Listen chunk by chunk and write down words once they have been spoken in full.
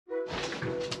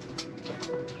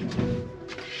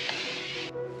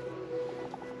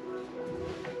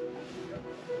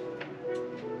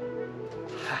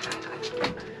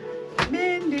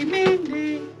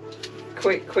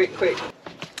quick, quick, quick.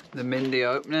 The Mendi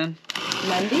opening.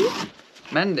 Mendi?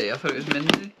 Mendi, I thought it was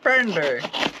Mendi. Burnberry.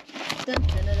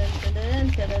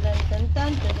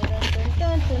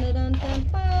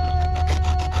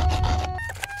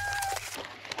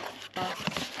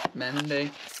 Mendi.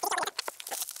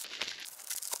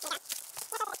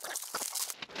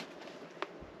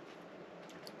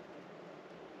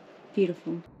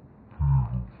 Beautiful.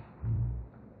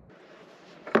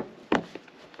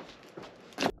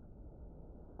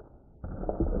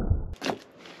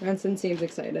 Ranson seems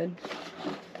excited.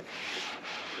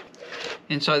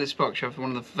 Inside this box you have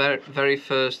one of the very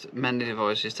first Mendi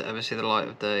devices to ever see the light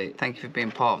of day. Thank you for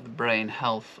being part of the brain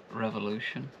health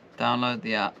revolution. Download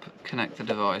the app, connect the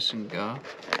device and go.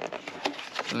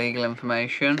 Legal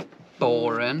information,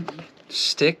 boring.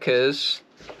 Stickers,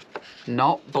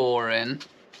 not boring.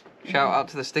 Shout out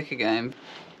to the sticker game.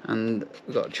 And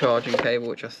we've got a charging cable,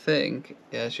 which I think,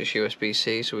 yeah, it's just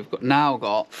USB-C. So we've now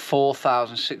got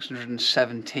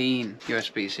 4,617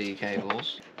 USB-C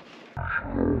cables.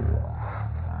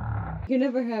 You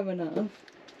never have enough.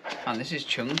 And this is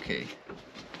chunky.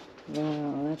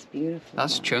 Wow, that's beautiful.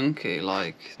 That's chunky,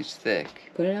 like, it's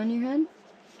thick. Put it on your head.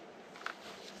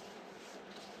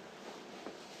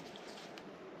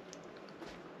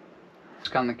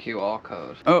 Scan the QR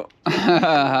code. Oh!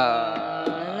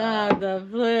 Not the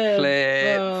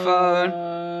flip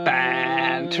phone.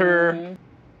 Banter.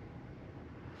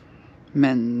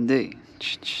 Mendi.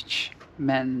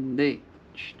 Mendi.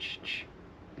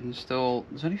 Install.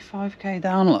 There's only 5k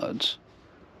downloads.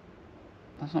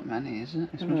 That's not many, is it?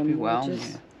 This must be well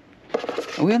near.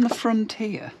 Are we on the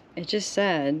frontier? It just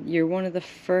said you're one of the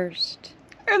first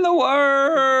in the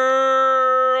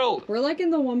world. We're like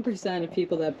in the 1% of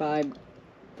people that buy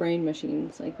brain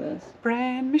machines like this.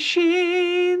 Brain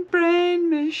machine, brain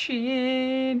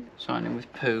machine. Sign in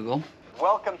with Poogle.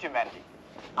 Welcome to Mendi.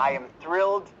 I am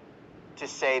thrilled to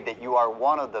say that you are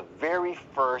one of the very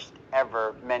first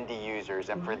ever Mendi users,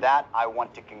 and for that I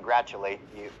want to congratulate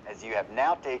you, as you have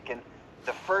now taken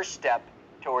the first step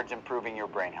towards improving your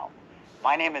brain health.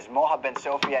 My name is Moha Ben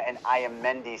Sofia and I am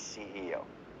Mendi's CEO.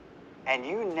 And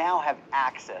you now have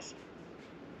access.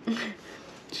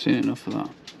 Seen enough of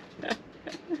that.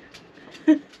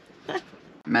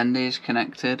 Mendi is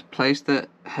connected. Place the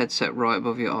headset right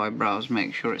above your eyebrows.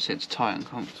 Make sure it sits tight and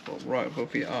comfortable. Right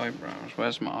above your eyebrows.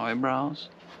 Where's my eyebrows?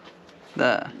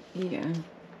 There. Yeah.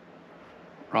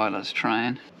 Right, let's try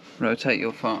and rotate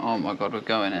your phone. Oh my god, we're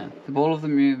going in. The ball of the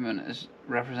movement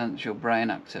represents your brain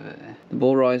activity. The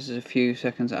ball rises a few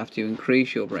seconds after you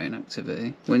increase your brain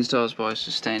activity. Wind starts by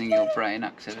sustaining your brain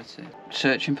activity.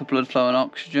 Searching for blood flow and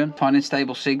oxygen. Finding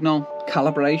stable signal.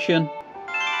 Calibration.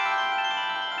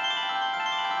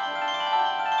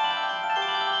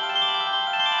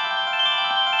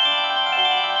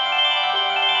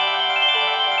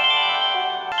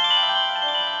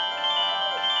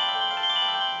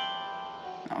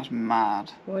 That was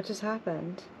mad. What just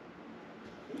happened?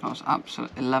 That was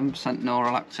absolutely 11%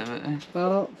 neural activity.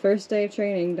 Well, first day of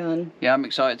training done. Yeah, I'm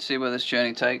excited to see where this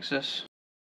journey takes us.